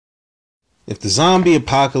If the zombie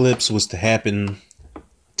apocalypse was to happen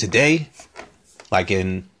today, like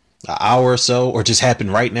in an hour or so, or just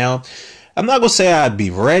happen right now, I'm not gonna say I'd be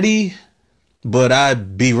ready, but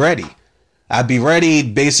I'd be ready. I'd be ready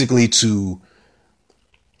basically to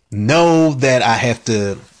know that I have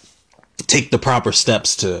to take the proper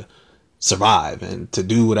steps to survive and to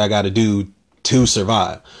do what I got to do to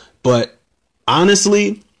survive. But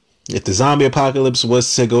honestly, if the zombie apocalypse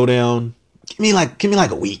was to go down, give me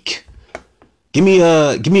like a week. Give me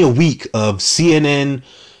a week of CNN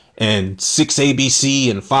and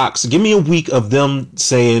 6ABC and Fox. Give me a week of them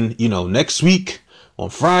saying, next week on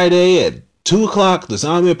Friday at 2 o'clock, the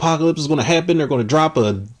zombie apocalypse is going to happen. They're going to drop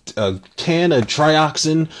a can of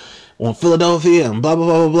trioxin on Philadelphia and blah, blah,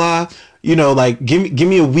 blah, blah, blah. Give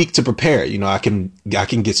me a week to prepare. I can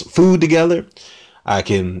get some food together. I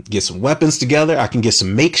can get some weapons together. I can get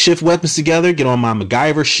some makeshift weapons together. Get on my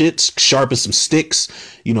MacGyver shit, sharpen some sticks.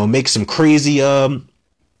 Make some crazy type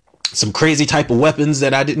of weapons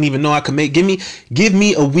that I didn't even know I could make. Give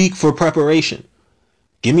me a week for preparation.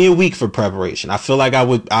 Give me a week for preparation. I feel like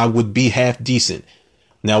I would be half decent.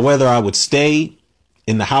 Now, whether I would stay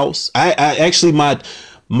in the house, I actually my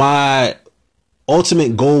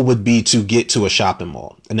ultimate goal would be to get to a shopping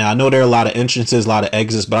mall. And now I know there are a lot of entrances, a lot of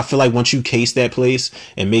exits, but I feel like once you case that place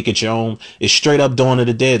and make it your own, it's straight up Dawn of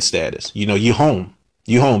the Dead status. You home.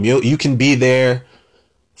 You can be there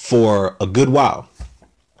for a good while.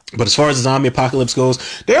 But as far as the zombie apocalypse goes,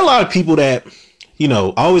 there are a lot of people that,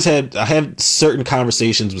 I have certain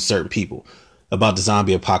conversations with certain people about the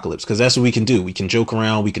zombie apocalypse, because that's what we can do. We can joke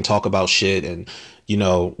around, we can talk about shit, and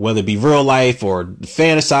whether it be real life or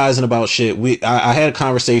fantasizing about shit. I had a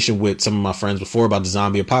conversation with some of my friends before about the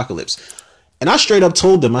zombie apocalypse, and I straight up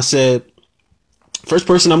told them, I said, first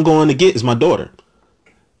person I'm going to get is my daughter.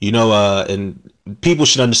 And people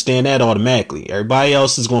should understand that automatically. Everybody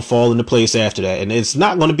else is going to fall into place after that, and it's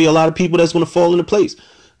not going to be a lot of people that's going to fall into place,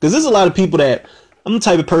 because there's a lot of people that, I'm the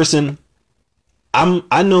type of person,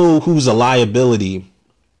 I know who's a liability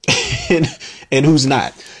and who's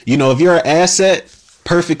not. If you're an asset,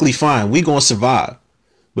 perfectly fine. We gonna survive.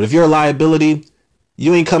 But if you're a liability,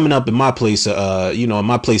 you ain't coming up in my place, in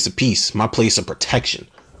my place of peace, my place of protection.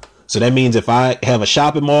 So that means if I have a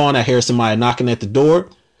shopping mall and I hear somebody knocking at the door,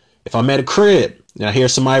 if I'm at a crib and I hear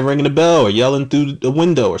somebody ringing the bell or yelling through the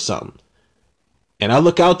window or something, and I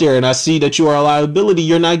look out there and I see that you are a liability,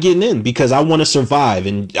 you're not getting in, because I want to survive.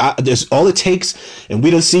 And there's all it takes. And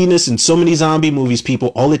we done seen this in so many zombie movies, people.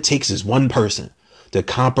 All it takes is one person to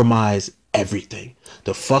compromise everything,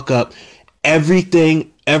 to fuck up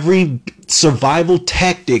everything, every survival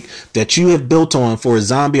tactic that you have built on for a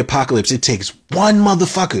zombie apocalypse. It takes one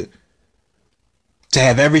motherfucker to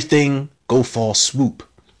have everything go fall swoop.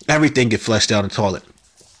 Everything get flushed down the toilet.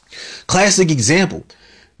 Classic example,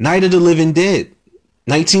 Night of the Living Dead.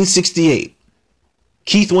 1968.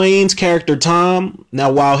 Keith Wayne's character Tom,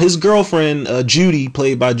 now while his girlfriend Judy,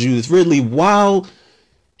 played by Judith Ridley, while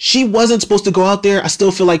she wasn't supposed to go out there, I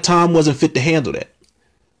still feel like Tom wasn't fit to handle that.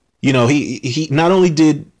 He not only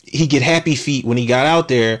did he get happy feet when he got out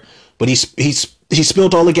there, but he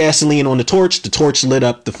spilled all the gasoline on the torch. The torch lit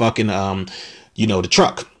up the fucking the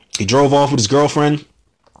truck. He drove off with his girlfriend,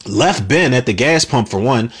 left Ben at the gas pump for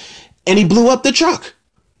one, and he blew up the truck.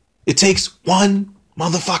 It takes one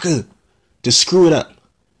motherfucker to screw it up.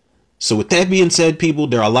 So with that being said, people,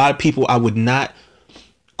 there are a lot of people I would not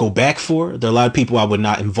go back for. There are a lot of people I would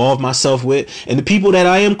not involve myself with. And the people that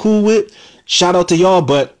I am cool with, shout out to y'all.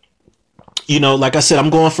 But, like I said, I'm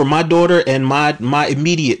going for my daughter and my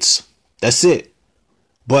immediates. That's it.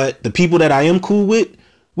 But the people that I am cool with,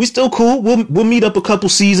 we still cool. We'll meet up a couple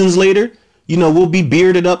seasons later. We'll be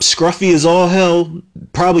bearded up, scruffy as all hell,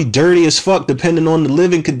 probably dirty as fuck, depending on the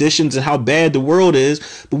living conditions and how bad the world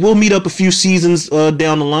is. But we'll meet up a few seasons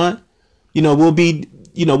down the line.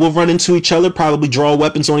 We'll run into each other, probably draw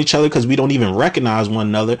weapons on each other because we don't even recognize one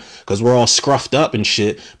another because we're all scruffed up and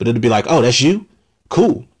shit. But it'll be like, oh, that's you?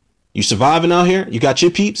 Cool. You surviving out here? You got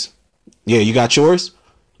your peeps? Yeah, you got yours?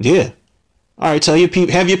 Yeah. All right, tell your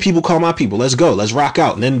people, have your people call my people. Let's go. Let's rock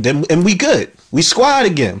out. And then we good. We squad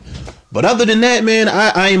again. But other than that, man,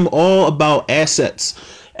 I am all about assets.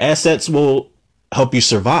 Assets will help you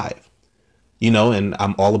survive, and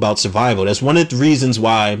I'm all about survival. That's one of the reasons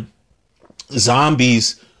why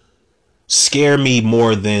zombies scare me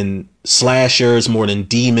more than slashers, more than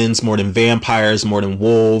demons, more than vampires, more than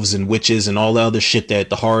wolves and witches and all the other shit that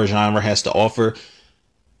the horror genre has to offer.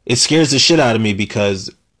 It scares the shit out of me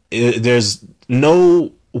because there's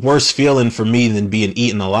no worse feeling for me than being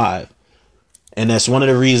eaten alive. And that's one of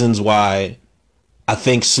the reasons why I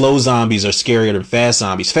think slow zombies are scarier than fast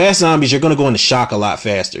zombies. Fast zombies, you're going to go into shock a lot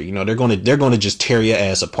faster. You know, they're going to just tear your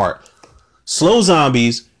ass apart. Slow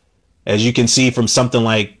zombies, as you can see from something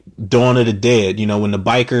like Dawn of the Dead, you know, when the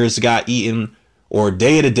bikers got eaten, or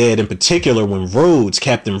Day of the Dead in particular, when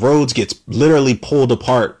Captain Rhodes gets literally pulled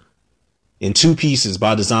apart in two pieces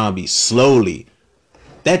by the zombies slowly.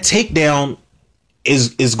 That takedown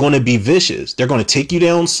is going to be vicious. They're going to take you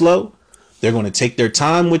down slow. They're going to take their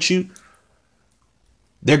time with you.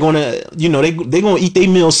 They're going to, you know, they're going to eat their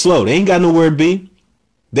meals slow. They ain't got nowhere to be.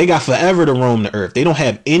 They got forever to roam the earth. They don't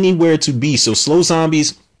have anywhere to be. So slow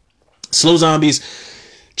zombies,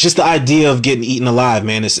 just the idea of getting eaten alive,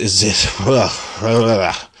 man, is just,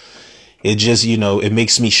 it just, you know, it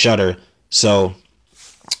makes me shudder. So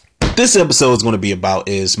this episode is going to be about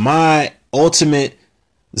is my ultimate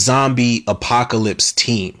zombie apocalypse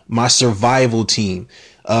team, my survival team.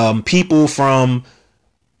 People from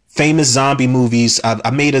famous zombie movies.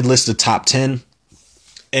 I made a list of top 10,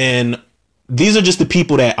 and these are just the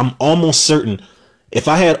people that I'm almost certain if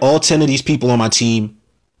I had all 10 of these people on my team,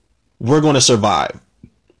 we're going to survive.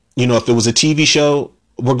 You know, if it was a TV show,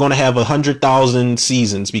 we're going to have 100,000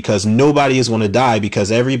 seasons because nobody is going to die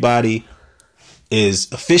because everybody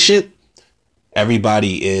is efficient.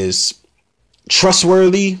 Everybody is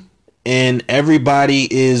trustworthy, and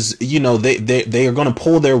everybody is, you know, they are going to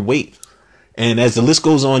pull their weight. And as the list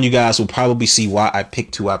goes on, you guys will probably see why I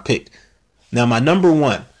picked who I picked. Now, my number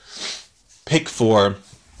one pick for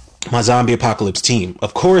my zombie apocalypse team,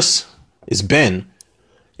 of course, is Ben.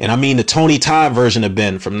 And I mean the Tony Todd version of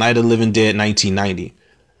Ben from Night of the Living Dead 1990.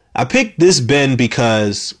 I picked this Ben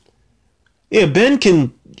because, yeah, Ben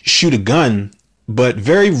can shoot a gun, but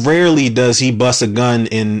very rarely does he bust a gun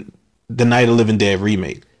in the Night of the Living Dead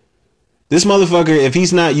remake. This motherfucker, if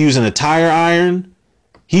he's not using a tire iron,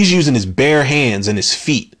 he's using his bare hands and his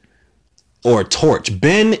feet or a torch.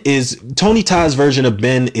 Tony Todd's version of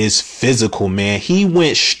Ben is physical, man. He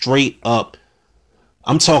went straight up.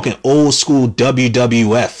 I'm talking old school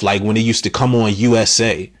WWF, like when it used to come on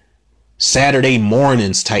USA, Saturday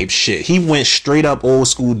mornings type shit. He went straight up old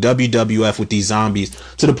school WWF with these zombies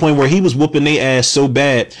to the point where he was whooping their ass so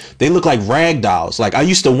bad they look like rag dolls. Like, I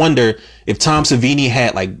used to wonder if Tom Savini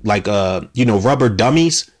had like rubber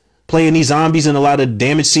dummies playing these zombies in a lot of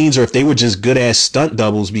damage scenes, or if they were just good ass stunt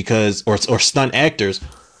doubles or stunt actors,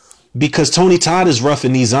 because Tony Todd is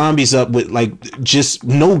roughing these zombies up with like just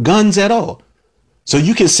no guns at all. So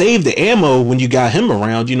you can save the ammo when you got him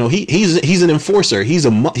around. You know, he's an enforcer. He's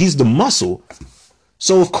the muscle.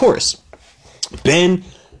 So of course, Ben,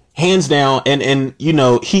 hands down, and you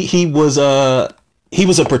know, he was a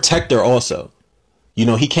protector also. You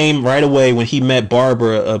know, he came right away when he met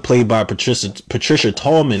Barbara, played by Patricia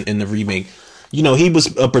Tallman in the remake. You know, he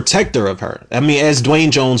was a protector of her. I mean, as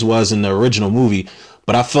Dwayne Jones was in the original movie,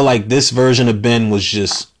 but I feel like this version of Ben was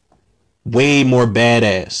just way more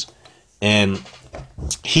badass. And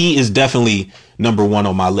he is definitely number one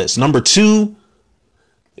on my list. Number two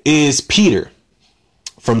is Peter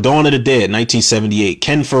from Dawn of the Dead, 1978.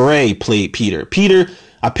 Ken Foree played Peter.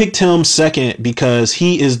 I picked him second because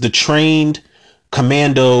he is the trained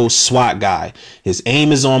commando SWAT guy. His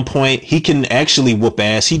aim is on point. He can actually whoop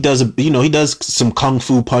ass. He does some kung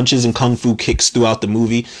fu punches and kung fu kicks throughout the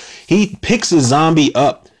movie. He picks a zombie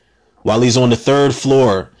up while he's on the third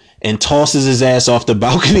floor and tosses his ass off the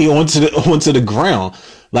balcony onto the ground.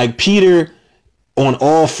 Like, Peter on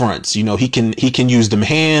all fronts, you know, he can use them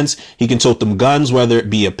hands, he can tote them guns, whether it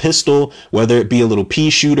be a pistol, whether it be a little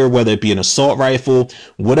pea shooter, whether it be an assault rifle,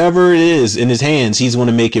 whatever it is in his hands, he's going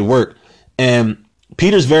to make it work. And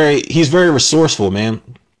Peter's very resourceful, man.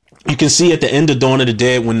 You can see at the end of Dawn of the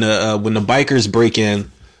Dead when the bikers break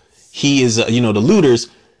in, he is the looters.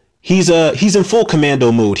 He's in full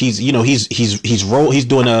commando mode. He's doing his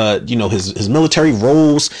military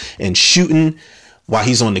rolls and shooting while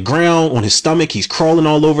he's on the ground on his stomach. He's crawling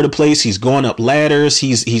all over the place. He's going up ladders.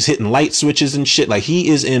 He's hitting light switches and shit. Like, he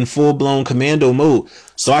is in full blown commando mode.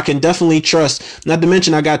 So I can definitely trust. Not to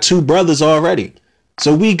mention I got two brothers already,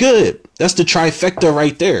 so we good. That's the trifecta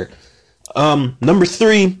right there. Number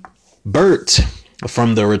three, Bert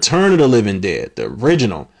from the Return of the Living Dead, the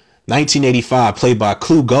original. 1985, played by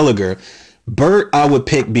Clu Gulager. Bert I would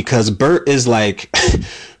pick because Bert is like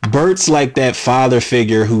Bert's like that father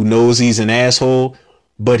figure who knows he's an asshole,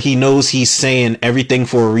 but he knows he's saying everything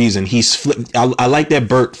for a reason. I like that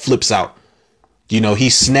Bert flips out. You know,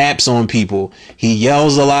 he snaps on people. He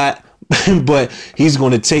yells a lot, but he's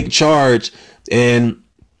going to take charge. And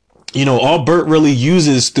you know, all Bert really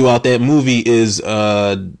uses throughout that movie is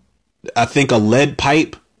I think a lead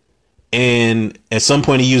pipe And at some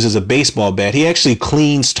point he uses a baseball bat. He actually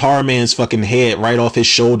cleans Tarman's fucking head right off his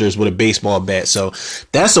shoulders with a baseball bat. So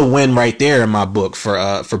that's a win right there in my book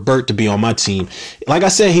for Bert to be on my team. Like I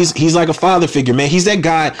said, he's like a father figure, man. He's that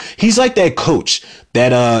guy. He's like that coach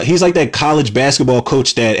that he's like that college basketball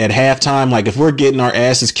coach that at halftime, like if we're getting our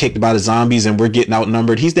asses kicked by the zombies and we're getting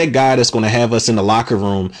outnumbered, he's that guy that's going to have us in the locker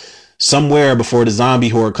room somewhere before the zombie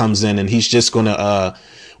horde comes in, and he's just going to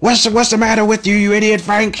What's the matter with you, you idiot,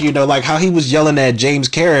 Frank? You know, like how he was yelling at James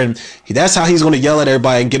Karen. That's how he's going to yell at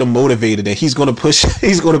everybody and get them motivated. And he's going to push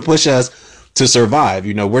us to survive.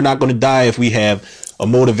 You know, we're not going to die if we have a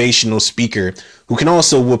motivational speaker who can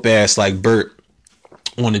also whoop ass like Bert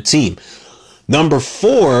on the team. Number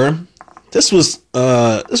 4, this was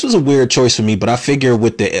a weird choice for me, but I figure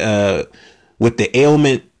with the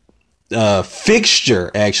ailment fixture,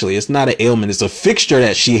 actually, it's not an ailment, it's a fixture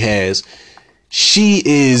that she has. She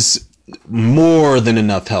is more than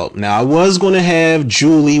enough help. Now, I was going to have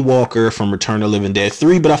Julie Walker from Return of the Living Dead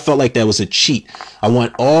 3, but I felt like that was a cheat. I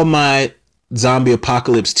want all my zombie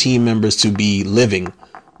apocalypse team members to be living,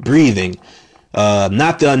 breathing,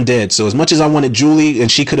 not the undead. So as much as I wanted Julie, and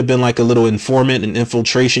she could have been like a little informant and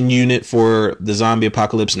infiltration unit for the zombie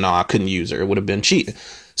apocalypse, no, I couldn't use her. It would have been cheating.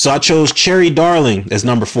 So I chose Cherry Darling as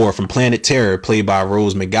number 4 from Planet Terror, played by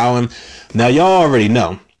Rose McGowan. Now, y'all already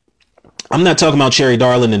know, I'm not talking about Cherry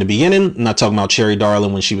Darling in the beginning. I'm not talking about Cherry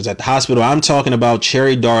Darling when she was at the hospital. I'm talking about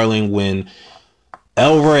Cherry Darling when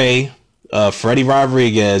El Rey, Freddy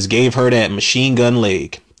Rodriguez, gave her that machine gun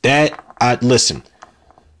leg. Listen,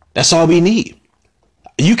 that's all we need.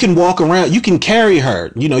 You can walk around, you can carry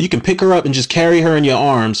her, you know, you can pick her up and just carry her in your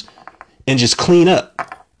arms and just clean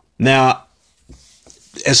up. Now,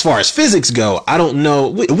 as far as physics go, I don't know.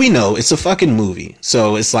 We know it's a fucking movie.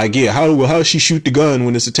 So it's like, yeah, how does she shoot the gun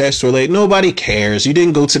when it's attached to her leg? Nobody cares. You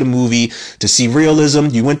didn't go to the movie to see realism.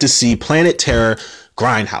 You went to see Planet Terror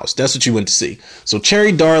Grindhouse. That's what you went to see. So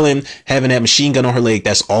Cherry Darling having that machine gun on her leg,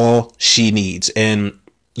 that's all she needs. And,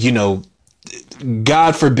 you know,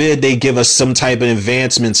 God forbid they give us some type of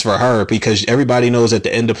advancements for her, because everybody knows at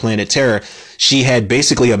the end of Planet Terror, she had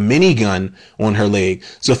basically a minigun on her leg.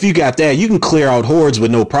 So if you got that, you can clear out hordes with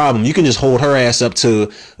no problem. You can just hold her ass up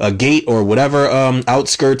to a gate or whatever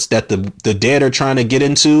outskirts that the dead are trying to get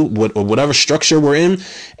into, or whatever structure we're in,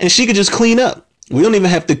 and she could just clean up. We don't even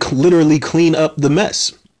have to literally clean up the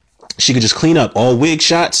mess. She could just clean up all wig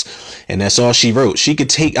shots, and that's all she wrote. She could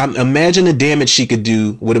take, imagine the damage she could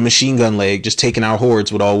do with a machine gun leg, just taking out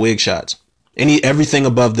hordes with all wig shots. Everything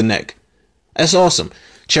above the neck. That's awesome.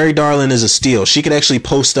 Cherry Darling is a steal. She could actually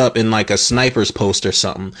post up in like a sniper's post or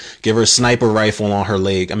something. Give her a sniper rifle on her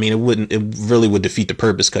leg. I mean, it really would defeat the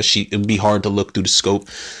purpose, because it would be hard to look through the scope.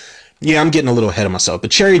 Yeah, I'm getting a little ahead of myself, but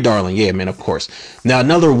Cherry Darling, yeah, man, of course. Now,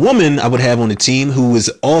 another woman I would have on the team who is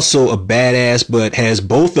also a badass, but has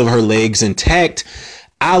both of her legs intact,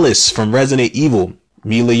 Alice from Resident Evil,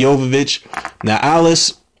 Milla Jovovich. Now,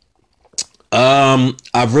 Alice, I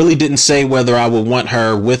really didn't say whether I would want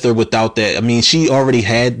her with or without that. I mean, she already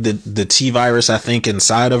had the T virus, I think,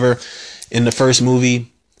 inside of her in the first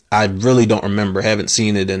movie. I really don't remember. Haven't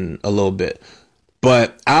seen it in a little bit.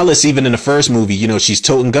 But Alice, even in the first movie, you know, she's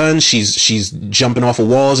toting guns. She's jumping off of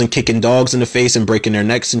walls and kicking dogs in the face and breaking their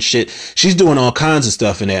necks and shit. She's doing all kinds of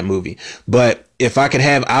stuff in that movie. But if I could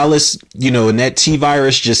have Alice, you know, and that T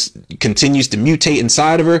virus just continues to mutate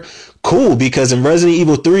inside of her, cool. Because in Resident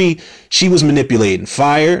Evil 3, she was manipulating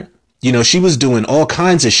fire. You know, she was doing all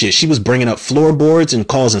kinds of shit. She was bringing up floorboards and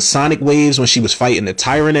causing sonic waves when she was fighting the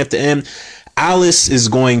tyrant at the end. Alice is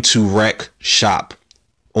going to wreck shop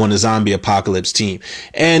on the zombie apocalypse team.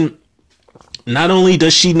 And not only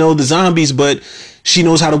does she know the zombies, but she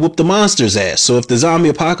knows how to whoop the monster's ass. So if the zombie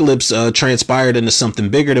apocalypse transpired into something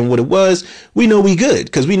bigger than what it was, we know we good,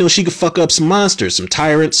 because we know she could fuck up some monsters, some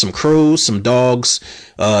tyrants, some crows, some dogs,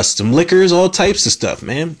 some lickers, all types of stuff,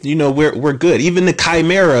 man. You know, we're good. Even the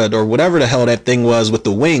chimera or whatever the hell that thing was with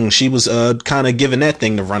the wings, she was kind of giving that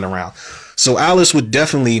thing to run around. So Alice would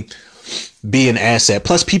definitely be an asset.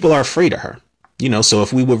 Plus, people are afraid of her. You know, so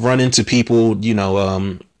if we would run into people, you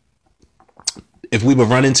know, if we would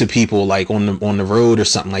run into people like on the road or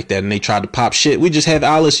something like that, and they tried to pop shit, we just have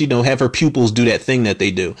Alice, you know, have her pupils do that thing that they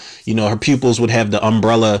do. You know, her pupils would have the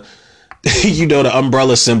umbrella, you know, the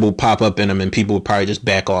umbrella symbol pop up in them, and people would probably just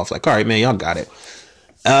back off like, all right, man, y'all got it.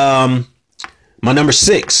 My number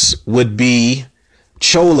 6 would be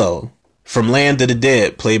Cholo from Land of the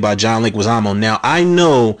Dead, played by John Leguizamo. Now, I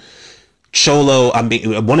know Cholo, I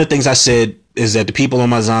mean, one of the things I said is that the people on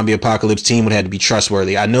my zombie apocalypse team would have to be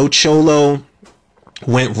trustworthy. I know Cholo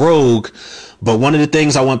went rogue. But one of the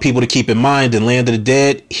things I want people to keep in mind in Land of the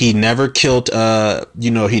Dead, he never killed,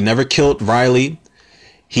 he never killed Riley.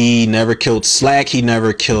 He never killed Slack. He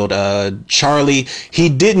never killed Charlie. He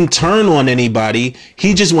didn't turn on anybody.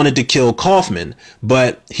 He just wanted to kill Kaufman.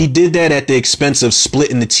 But he did that at the expense of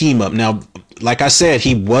splitting the team up. Now, like I said,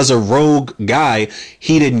 he was a rogue guy.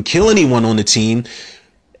 He didn't kill anyone on the team.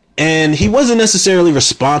 And he wasn't necessarily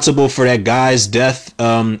responsible for that guy's death.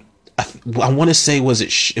 I want to say, it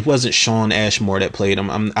wasn't Sean Ashmore that played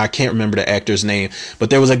him. I can't remember the actor's name. But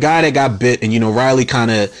there was a guy that got bit, and, Riley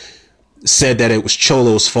kind of said that it was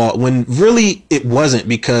Cholo's fault, when really it wasn't,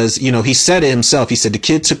 because, he said it himself. He said the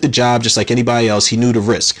kid took the job just like anybody else. He knew the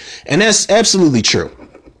risk. And that's absolutely true.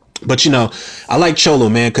 But, I like Cholo,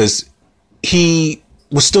 man, because he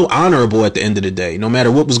was still honorable at the end of the day, no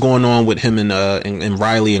matter what was going on with him and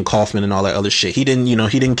Riley and Kaufman and all that other shit. He didn't,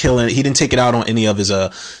 he didn't kill it. He didn't take it out on any of his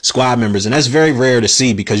squad members. And that's very rare to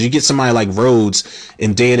see, because you get somebody like Rhodes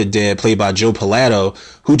in Day of the Dead, played by Joe Pilato,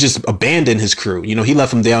 who just abandoned his crew. He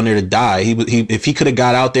left him down there to die. If he could have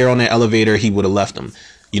got out there on that elevator, he would have left him.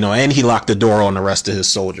 And he locked the door on the rest of his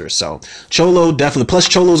soldiers. So Cholo definitely, plus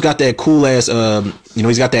Cholo's got that cool ass,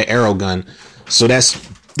 he's got that arrow gun. So that's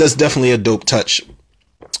definitely a dope touch.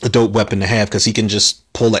 A dope weapon to have, because he can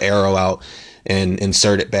just pull the arrow out and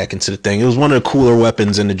insert it back into the thing. It was one of the cooler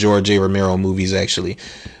weapons in the George A. Romero movies, actually.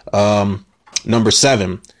 Number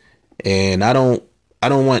 7, and I don't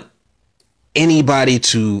want anybody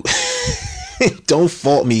to don't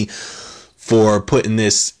fault me for putting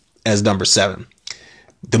this as number 7.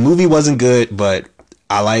 The movie wasn't good, but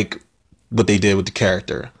I like what they did with the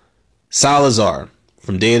character. Salazar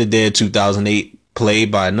from Day of the Dead 2008,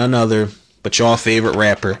 played by none other but y'all favorite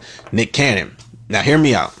rapper, Nick Cannon. Now, hear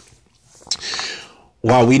me out.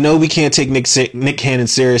 While we know we can't take Nick Cannon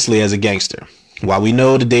seriously as a gangster, while we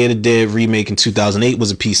know the Day of the Dead remake in 2008 was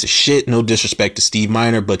a piece of shit, no disrespect to Steve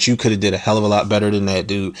Miner, but you could have did a hell of a lot better than that,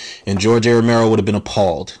 dude. And George A. Romero would have been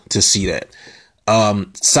appalled to see that.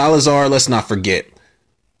 Salazar, let's not forget,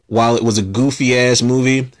 while it was a goofy ass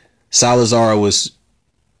movie, Salazar was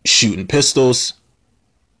shooting pistols.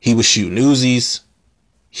 He was shooting Uzis.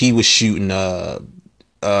 He was shooting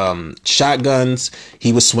shotguns.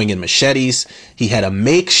 He was swinging machetes. He had a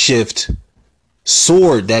makeshift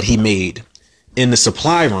sword that he made in the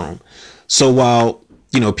supply room. So while,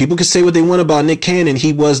 people could say what they want about Nick Cannon,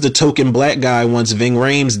 he was the token black guy once Ving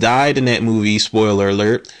Rhames died in that movie. Spoiler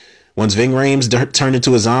alert. Once Ving Rhames turned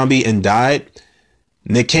into a zombie and died,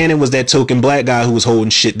 Nick Cannon was that token black guy who was holding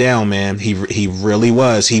shit down, man. He really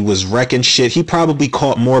was. He was wrecking shit. He probably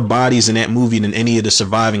caught more bodies in that movie than any of the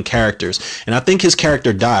surviving characters. And I think his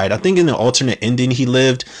character died. I think in the alternate ending he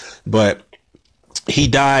lived, but he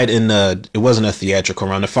died it wasn't a theatrical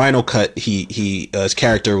run. The final cut, his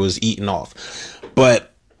character was eaten off.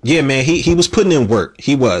 But yeah, man, he was putting in work.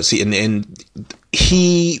 He was. And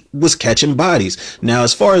he was catching bodies. Now,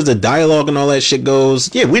 as far as the dialogue and all that shit goes,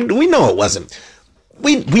 yeah, we know it wasn't.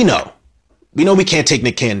 We know we can't take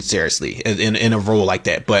Nick Cannon seriously in a role like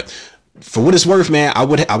that. But for what it's worth, man, I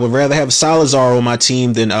would rather have Salazar on my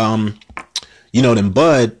team than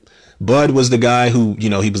Bud. Bud was the guy who,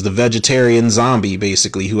 he was the vegetarian zombie,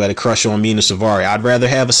 basically, who had a crush on Mina Suvari. I'd rather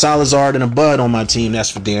have a Salazar than a Bud on my team. That's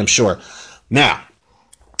for damn sure. Now,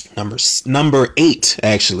 number 8,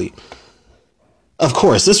 actually. Of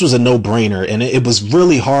course, this was a no-brainer, and it was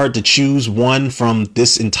really hard to choose one from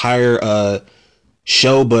this entire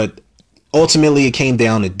show, but ultimately it came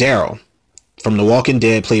down to Daryl from The Walking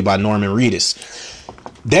Dead, played by Norman Reedus.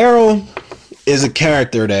 Daryl is a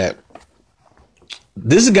character that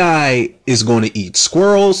this guy is going to eat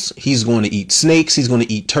squirrels, he's going to eat snakes, he's going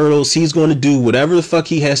to eat turtles, he's going to do whatever the fuck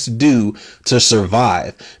he has to do to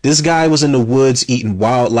survive. This guy was in the woods eating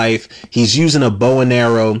wildlife. He's using a bow and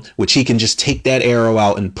arrow, which he can just take that arrow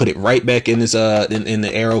out and put it right back in his in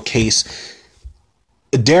the arrow case.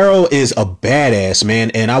 Daryl is a badass,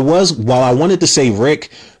 man. And while I wanted to say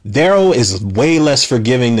Rick, Daryl is way less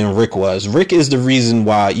forgiving than Rick was. Rick is the reason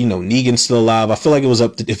why, Negan's still alive. I feel like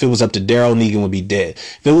if it was up to Daryl, Negan would be dead.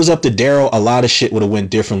 If it was up to Daryl, a lot of shit would have went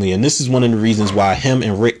differently. And this is one of the reasons why him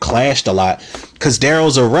and Rick clashed a lot, because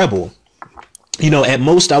Daryl's a rebel. At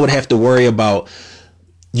most I would have to worry about,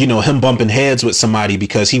 him bumping heads with somebody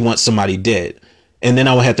because he wants somebody dead. And then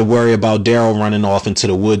I would have to worry about Daryl running off into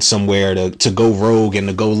the woods somewhere to go rogue and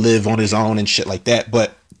to go live on his own and shit like that.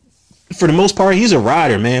 But for the most part, he's a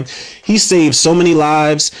rider, man. He saved so many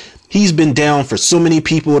lives. He's been down for so many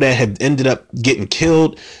people that have ended up getting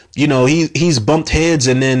killed. He's bumped heads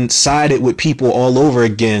and then sided with people all over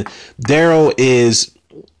again. Daryl is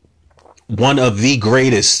one of the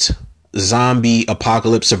greatest zombie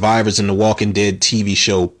apocalypse survivors in the Walking Dead TV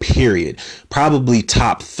show, period. Probably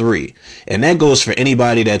top 3. And that goes for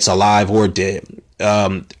anybody that's alive or dead.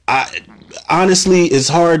 I honestly, it's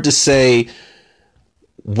hard to say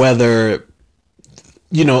whether,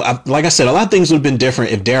 like I said, a lot of things would have been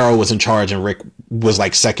different if Daryl was in charge and Rick was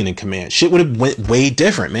like second in command. Shit would have went way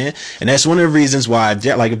different, man. And that's one of the reasons why, if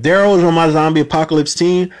Daryl was on my zombie apocalypse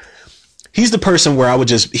team, he's the person where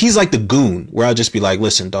he's like the goon where I'll just be like,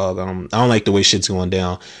 listen, dog, I don't like the way shit's going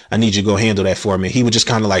down. I need you to go handle that for me. He would just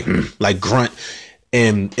kind of like grunt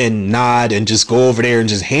and nod and just go over there and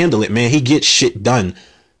just handle it, man. He gets shit done,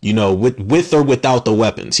 with or without the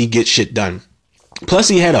weapons. He gets shit done. Plus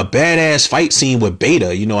he had a badass fight scene with Beta,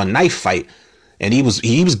 a knife fight. And he was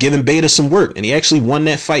giving Beta some work, and he actually won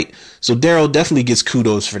that fight. So Daryl definitely gets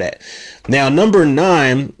kudos for that. Now, number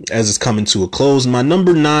 9, as it's coming to a close, my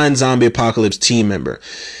number 9 zombie apocalypse team member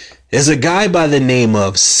is a guy by the name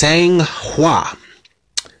of Sang Hwa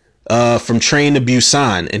from Train to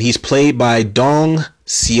Busan, and he's played by Dong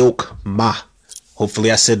Seok Ma.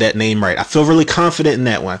 Hopefully I said that name right. I feel really confident in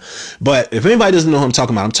that one. But if anybody doesn't know who I'm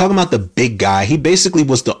talking about the big guy. He basically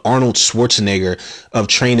was the Arnold Schwarzenegger of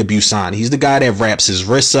Train to Busan. He's the guy that wraps his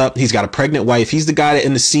wrists up. He's got a pregnant wife. He's the guy that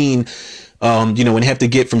in the scene, when they have to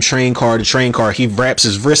get from train car to train car, he wraps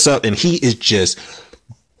his wrists up and he is just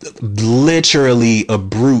literally a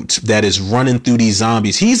brute that is running through these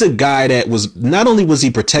zombies. He's a guy that not only was he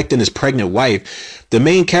protecting his pregnant wife, the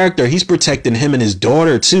main character, he's protecting him and his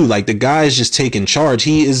daughter too. Like, the guy is just taking charge.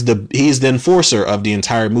 He is the enforcer of the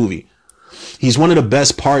entire movie. He's one of the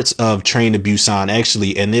best parts of Train to Busan,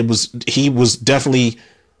 actually, and he was definitely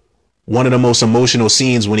one of the most emotional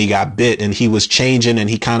scenes when he got bit and he was changing and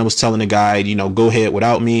he kind of was telling the guy, go ahead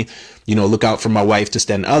without me, look out for my wife, this,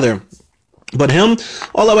 that, and other. But him,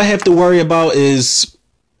 all I would have to worry about is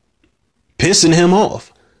pissing him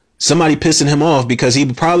off. Somebody pissing him off, because he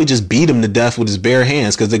would probably just beat him to death with his bare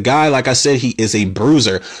hands. Because the guy, like I said, he is a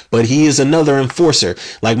bruiser, but he is another enforcer.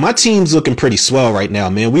 Like, my team's looking pretty swell right now,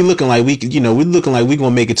 man. We looking like we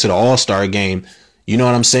gonna make it to the All-Star game. You know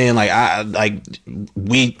what I'm saying?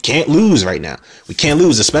 We can't lose right now. We can't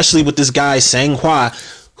lose, especially with this guy Sang Hwa,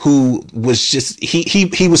 who was just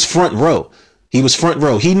he was front row. He was front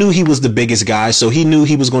row. He knew he was the biggest guy, so he knew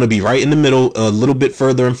he was going to be right in the middle, a little bit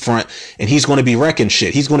further in front, and he's going to be wrecking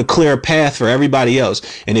shit. He's going to clear a path for everybody else.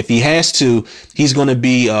 And if he has to, he's going to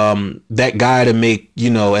be that guy to make,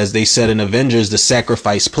 as they said in Avengers, the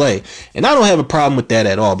sacrifice play. And I don't have a problem with that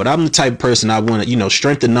at all, but I'm the type of person I want to,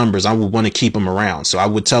 strength in numbers. I would want to keep him around. So I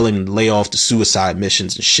would tell him to lay off the suicide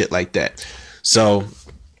missions and shit like that. So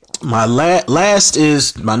my last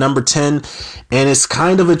is my number 10, and it's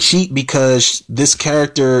kind of a cheat because this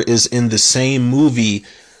character is in the same movie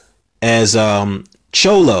as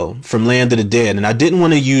Cholo from Land of the Dead, and I didn't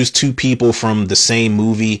want to use 2 people from the same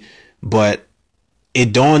movie, but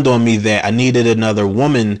it dawned on me that I needed another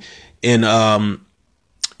woman. And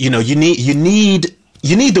you need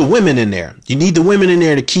the women in there. You need the women in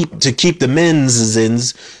there to keep the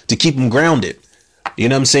men's to keep them grounded. You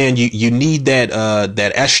know what I'm saying? You need that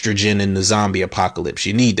estrogen in the zombie apocalypse.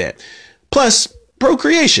 You need that. Plus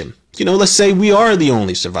procreation. Let's say we are the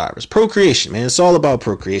only survivors. Procreation, man. It's all about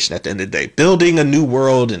procreation at the end of the day. Building a new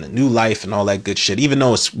world and a new life and all that good shit. Even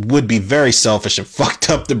though it would be very selfish and fucked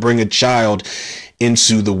up to bring a child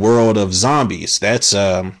into the world of zombies. That's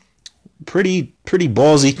a pretty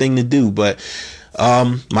ballsy thing to do. But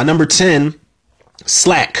my number 10,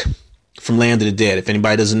 Slack from Land of the Dead. If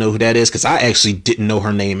anybody doesn't know who that is, because I actually didn't know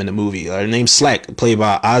her name in the movie. Her name's Slack, played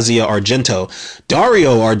by Asia Argento,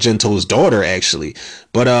 Dario Argento's daughter, actually.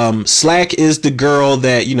 But Slack is the girl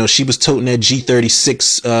that, she was toting that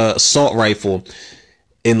G36 assault rifle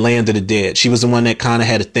in Land of the Dead. She was the one that kind of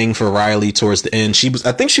had a thing for Riley towards the end. She used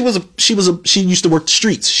to work the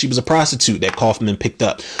streets. She was a prostitute that Kaufman picked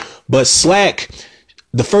up. But Slack,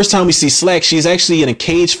 the first time we see Slack, she's actually in a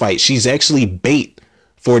cage fight. She's actually bait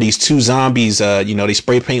for these 2 zombies. They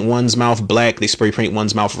spray paint one's mouth black, they spray paint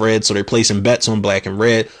one's mouth red, so they're placing bets on black and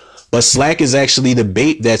red. But Slack is actually the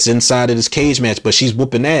bait that's inside of this cage match, but she's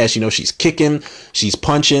whooping ass. She's kicking, she's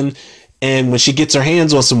punching, and when she gets her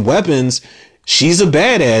hands on some weapons, she's a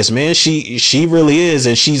badass, man. She really is,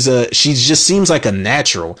 and she just seems like a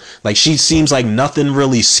natural. Like, she seems like nothing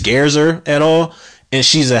really scares her at all, and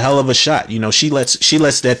she's a hell of a shot. She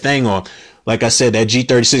lets that thing on. Like I said, that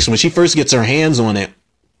G36, when she first gets her hands on it,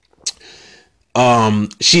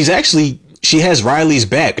 she has Riley's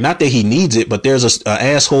back. Not that he needs it, but there's a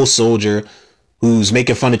asshole soldier who's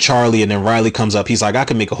making fun of Charlie, and then Riley comes up. He's like, I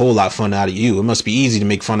can make a whole lot of fun out of you. It must be easy to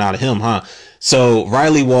make fun out of him, huh? So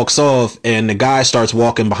Riley walks off, and the guy starts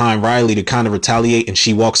walking behind Riley to kind of retaliate, and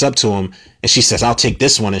she walks up to him, and she says, I'll take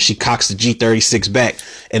this one, and she cocks the G36 back,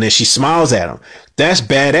 and then she smiles at him. That's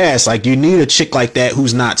badass. Like, you need a chick like that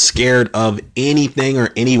who's not scared of anything or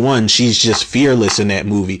anyone. She's just fearless in that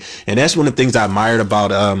movie, and that's one of the things I admired about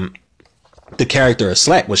the character of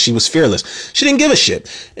Slack, was she was fearless. She didn't give a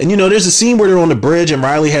shit. And there's a scene where they're on the bridge and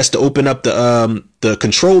Riley has to open up the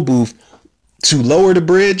control booth to lower the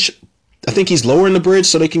bridge. I think he's lowering the bridge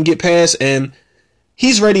so they can get past, and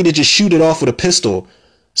he's ready to just shoot it off with a pistol.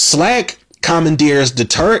 Slack commandeers the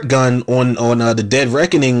turret gun on the Dead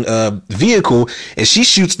Reckoning vehicle, and she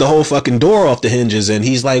shoots the whole fucking door off the hinges, and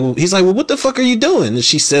he's like, well, what the fuck are you doing? And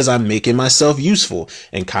she says, I'm making myself useful,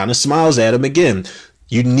 and kind of smiles at him again.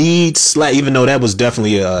 You need Slack, even though that was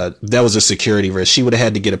definitely that was a security risk. She would have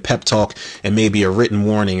had to get a pep talk and maybe a written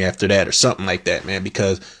warning after that or something like that, man,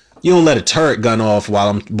 because you don't let a turret gun off while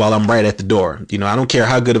I'm right at the door. I don't care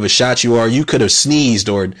how good of a shot you are. You could have sneezed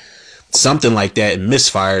or something like that and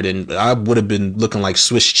misfired, and I would have been looking like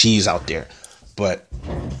Swiss cheese out there. But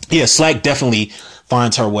yeah, Slack definitely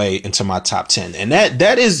finds her way into my top 10, and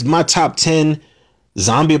that is my top 10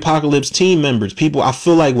 zombie apocalypse team members. People, I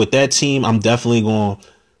feel like with that team, I'm definitely going to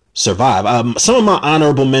survive. Some of my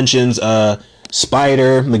honorable mentions,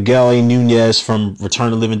 Spider, Miguel A. Nunez from Return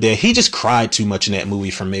of the Living Dead. He just cried too much in that movie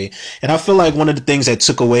for me. And I feel like one of the things that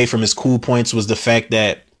took away from his cool points was the fact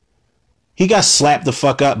that he got slapped the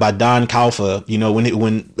fuck up by Don Calfa.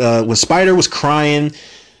 When Spider was crying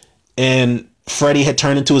and Freddy had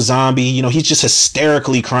turned into a zombie, he's just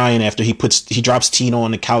hysterically crying after he drops Tina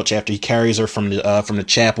on the couch after he carries her from the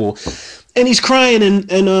chapel, and he's crying,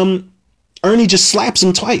 and Ernie just slaps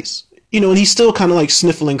him twice, and he's still kind of like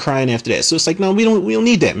sniffling, crying after that. So it's like, no, we don't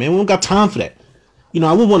need that, man. We don't got time for that.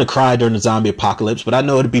 I would want to cry during the zombie apocalypse, but I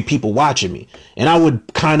know it'd be people watching me, and I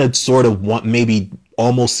would kind of sort of want, maybe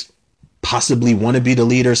almost possibly want to be the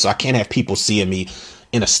leader, so I can't have people seeing me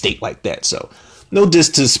in a state like that. So no diss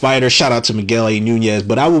to Spider, shout out to Miguel A. Nunez,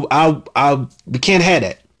 but we can't have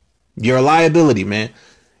that. You're a liability, man.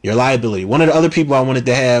 You're a liability. One of the other people I wanted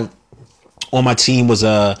to have on my team was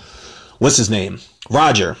what's his name?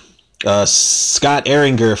 Roger. Scott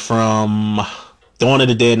Erringer from Dawn of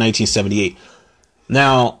the Dead 1978.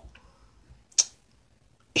 Now,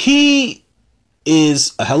 he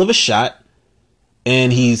is a hell of a shot,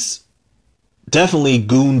 and he's definitely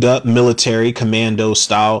gooned up military commando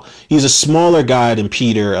style. He's a smaller guy than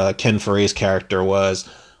Peter, Ken Foray's character was.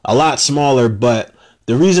 A lot smaller, but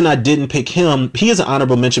the reason I didn't pick him, he is an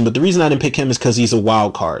honorable mention, but the reason I didn't pick him is because he's a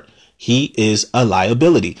wild card. He is a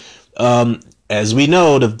liability. As we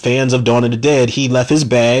know, the fans of Dawn of the Dead, he left his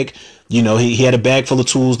bag. He had a bag full of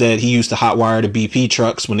tools that he used to hotwire the BP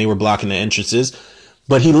trucks when they were blocking the entrances.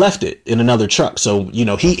 But he left it in another truck. So,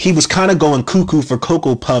 he was kind of going cuckoo for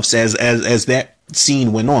Cocoa Puffs as that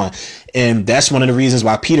scene went on. And that's one of the reasons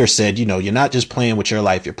why Peter said, you're not just playing with your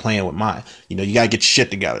life, you're playing with mine. You got to get your shit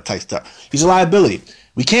together type stuff. He's a liability.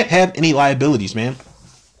 We can't have any liabilities, man.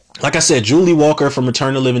 Like I said, Julie Walker from Return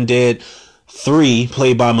of the Living Dead 3,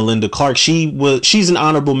 played by Melinda Clarke. She's an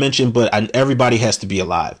honorable mention, but everybody has to be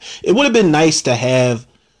alive. It would have been nice to have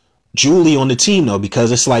Julie on the team, though,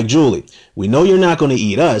 because it's like, Julie, we know you're not going to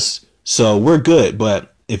eat us, so we're good.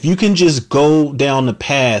 But if you can just go down the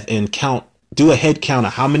path and do a head count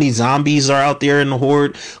of how many zombies are out there in the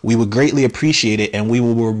horde, we would greatly appreciate it, and we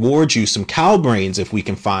will reward you some cow brains if we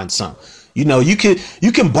can find some. You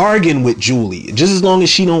can bargain with Julie just as long as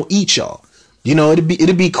she don't eat y'all.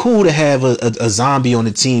 It'd be cool to have a zombie on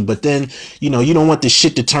the team, but then, you don't want this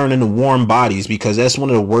shit to turn into Warm Bodies, because that's one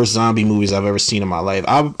of the worst zombie movies I've ever seen in my life.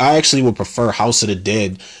 I actually would prefer House of the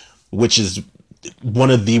Dead, which is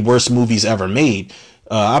one of the worst movies ever made.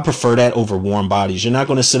 I prefer that over Warm Bodies. You're not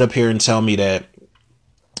going to sit up here and tell me that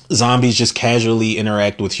zombies just casually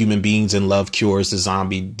interact with human beings and love cures the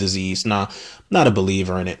zombie disease. Nah, not a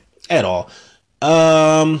believer in it at all.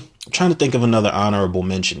 I'm trying to think of another honorable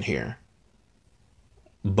mention here,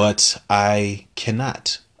 but I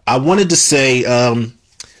cannot. I wanted to say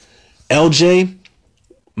LJ,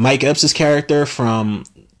 Mike Epps' character from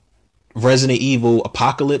Resident Evil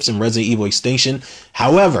Apocalypse and Resident Evil Extinction.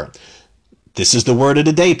 However, this is the word of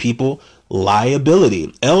the day, people. Liability.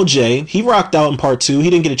 LJ, he rocked out in part 2. He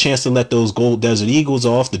didn't get a chance to let those Gold Desert Eagles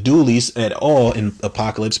off, the dualies, at all in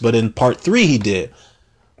Apocalypse, but in part 3 he did.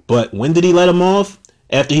 But when did he let him off?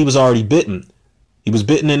 After he was already bitten. He was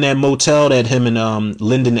bitten in that motel that him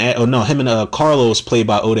and Carlos, played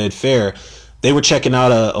by Oded Fair, they were checking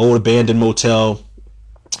out an old abandoned motel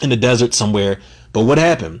in the desert somewhere. But what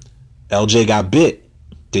happened? LJ got bit.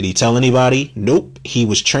 Did he tell anybody? Nope. He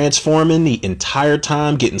was transforming the entire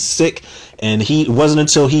time, getting sick. And it wasn't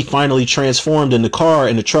until he finally transformed in the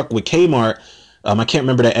truck with Kmart. I can't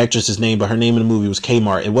remember that actress's name, but her name in the movie was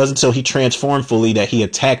Kmart. It wasn't until he transformed fully that he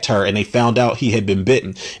attacked her and they found out he had been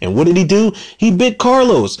bitten. And what did he do? He bit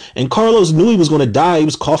Carlos. And Carlos knew he was going to die. He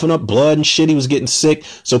was coughing up blood and shit. He was getting sick.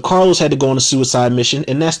 So Carlos had to go on a suicide mission.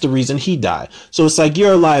 And that's the reason he died. So it's like,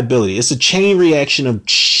 you're a liability. It's a chain reaction of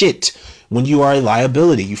shit. When you are a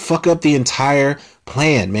liability, you fuck up the entire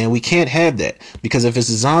plan, man. We can't have that, because if it's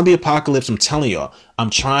a zombie apocalypse, I'm telling y'all, I'm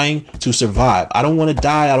trying to survive. I don't want to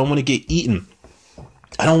die. I don't want to get eaten.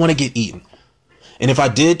 I don't want to get eaten. And if I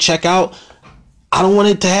did check out, I don't want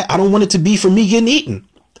it to be for me getting eaten.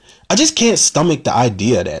 I just can't stomach the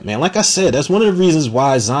idea of that, man. Like I said, that's one of the reasons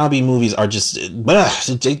why zombie movies are just,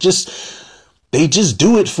 they just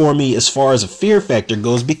do it for me as far as a fear factor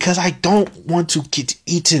goes, because I don't want to get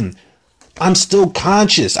eaten. I'm still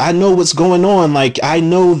conscious. I know what's going on. Like, I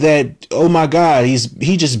know that, oh my God,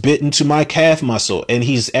 he just bit into my calf muscle, and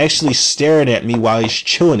he's actually staring at me while he's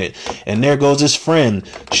chewing it. And there goes his friend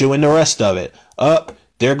chewing the rest of it. Up,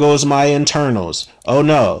 there goes my internals. Oh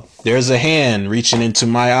no, there's a hand reaching into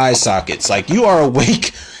my eye sockets. Like, you are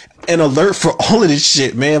awake and alert for all of this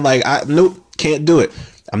shit, man. Like, nope, can't do it.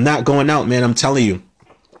 I'm not going out, man. I'm telling you.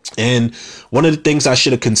 And one of the things I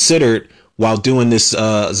should have considered while doing this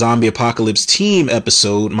zombie apocalypse team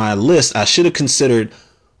episode, my list, I should have considered,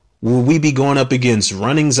 will we be going up against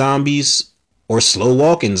running zombies or slow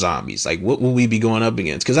walking zombies? Like, what will we be going up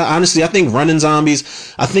against? Because honestly, I think running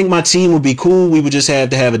zombies, I think my team would be cool. We would just have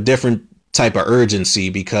to have a different type of urgency,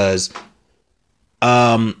 because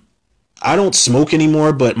I don't smoke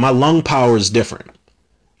anymore, but my lung power is different.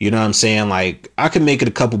 You know what I'm saying? Like, I could make it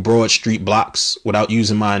a couple Broad Street blocks without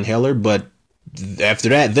using my inhaler, but after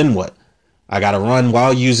that, then what? I gotta run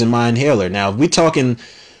while using my inhaler. Now, if we talking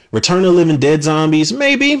Return of the Living Dead zombies,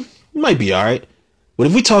 maybe, might be all right. But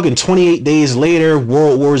if we talking 28 Days Later,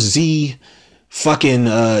 World War Z, fucking,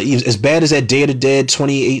 as bad as that Day of the Dead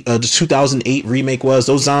 2008 remake was,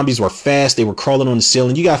 those zombies were fast. They were crawling on the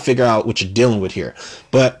ceiling. You gotta figure out what you're dealing with here.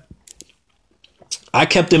 But I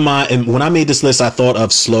kept in mind, and when I made this list, I thought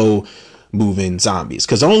of slow moving zombies,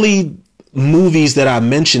 because only movies that I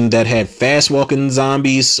mentioned that had fast walking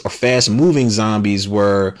zombies or fast moving zombies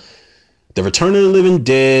were the Return of the Living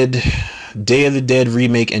Dead, Day of the Dead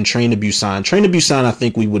remake, and Train to Busan. Train to Busan, I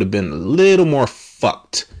think we would have been a little more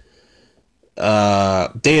fucked. Day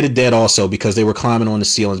of the Dead also, because they were climbing on the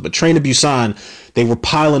ceilings, but Train to Busan, they were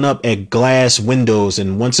piling up at glass windows,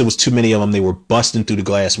 and once it was too many of them, they were busting through the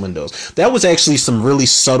glass windows. That was actually some really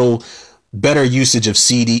subtle, better usage of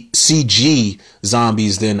CG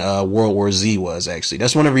zombies than World War Z was, actually.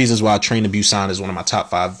 That's one of the reasons why Train to Busan is one of my top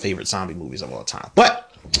 5 favorite zombie movies of all time.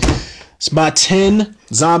 But it's my 10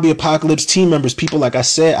 zombie apocalypse team members. People, like I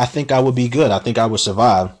said, I think I would be good. I think I would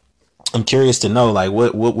survive. I'm curious to know, like,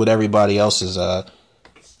 what would everybody else's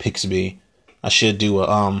picks be? I should do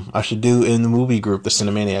in the movie group, the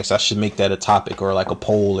Cinemaniacs, I should make that a topic or like a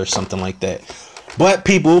poll or something like that. But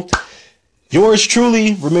people, yours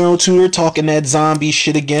truly, Ramiro Tudor, talking that zombie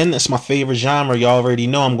shit again. That's my favorite genre. Y'all already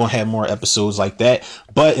know I'm going to have more episodes like that.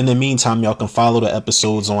 But in the meantime, y'all can follow the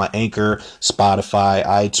episodes on Anchor, Spotify,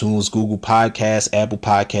 iTunes, Google Podcasts, Apple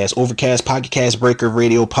Podcasts, Overcast, Pocket Cast, Breaker,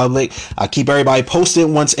 Radio Public. I keep everybody posted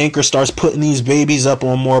once Anchor starts putting these babies up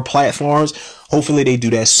on more platforms. Hopefully they do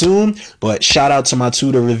that soon. But shout out to my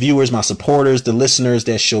Tudor reviewers, my supporters, the listeners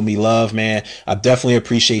that show me love, man. I definitely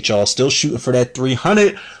appreciate y'all. Still shooting for that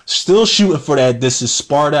 300. Still shooting for that. This is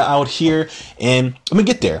Sparta out here. And I'm going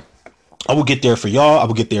to get there. I will get there for y'all. I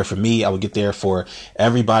will get there for me. I will get there for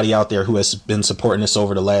everybody out there who has been supporting us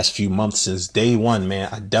over the last few months since day one, man.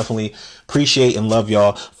 I definitely appreciate and love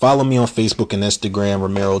y'all. Follow me on Facebook and Instagram,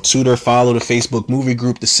 Ramiro Tudor. Follow the Facebook movie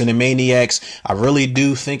group, the Cinemaniacs. I really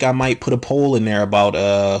do think I might put a poll in there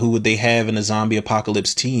about who would they have in a zombie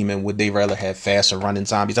apocalypse team, and would they rather have fast or running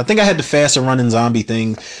zombies. I think I had the fast or running zombie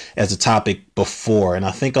thing as a topic before, and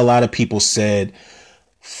I think a lot of people said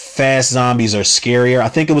fast zombies are scarier. I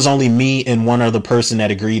think it was only me and one other person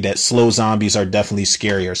that agreed that slow zombies are definitely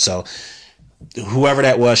scarier. So whoever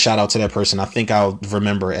that was, shout out to that person. I think I'll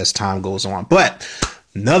remember as time goes on. But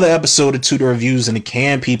another episode of Tudor Reviews in the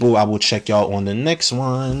can, people. I will check y'all on the next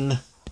one.